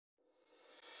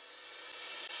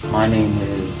My name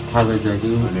is Tyler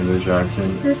Dragu. My name is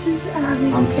Jackson. This is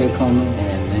Abby. I'm Kay Coleman.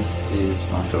 And this is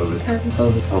my COVID.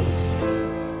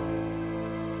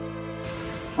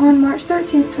 On March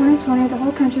 13, 2020, the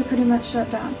whole country pretty much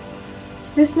shut down.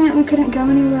 This meant we couldn't go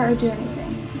anywhere or do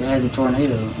anything. They had the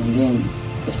tornado, and then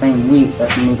the same week,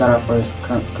 that's when we got our first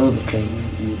COVID case.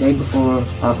 And the day before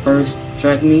our first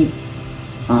track meet,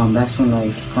 that's when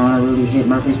Corona really hit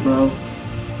Murfreesboro,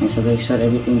 and so they shut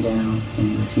everything down,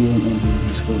 and the season ended and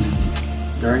the school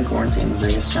ended. During quarantine, the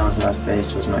biggest challenge that I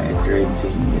faced was my 8th grade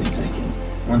season getting taken.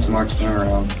 Once March came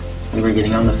around, we were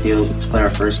getting on the field to play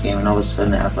our first game, and all of a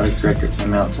sudden the athletic director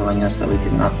came out telling us that we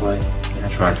could not play.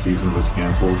 Track season was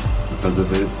canceled because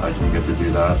of it. I didn't get to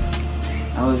do that.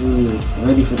 I was really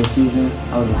ready for the season.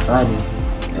 I was excited.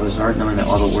 It was hard knowing that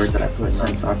all the work that I put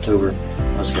since October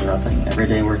was for nothing. Every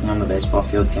day working on the baseball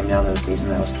field came down to a season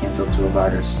that was canceled to a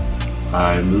virus.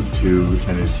 I moved to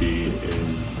Tennessee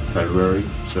in February,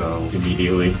 so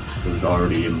immediately it was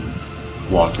already in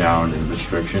lockdown and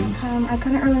restrictions. I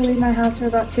couldn't really leave my house for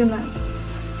about 2 months.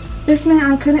 This meant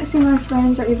I couldn't see my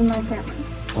friends or even my family.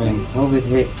 When COVID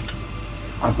hit,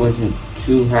 I wasn't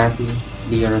too happy to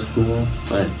be out of school,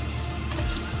 but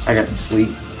I got to sleep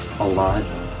a lot.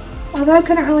 Although I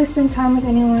couldn't really spend time with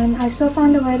anyone, I still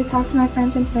found a way to talk to my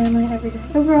friends and family every day.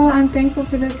 Overall, I'm thankful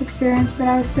for this experience, but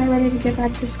I was so ready to get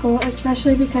back to school,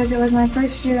 especially because it was my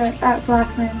first year at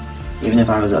Blackman. Even if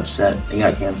I was upset it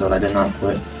got canceled, I did not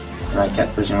quit, and I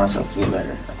kept pushing myself to get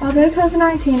better. Although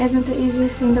COVID-19 isn't the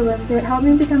easiest thing to live through, it helped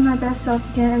me become my best self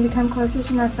again and become closer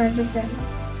to my friends and family.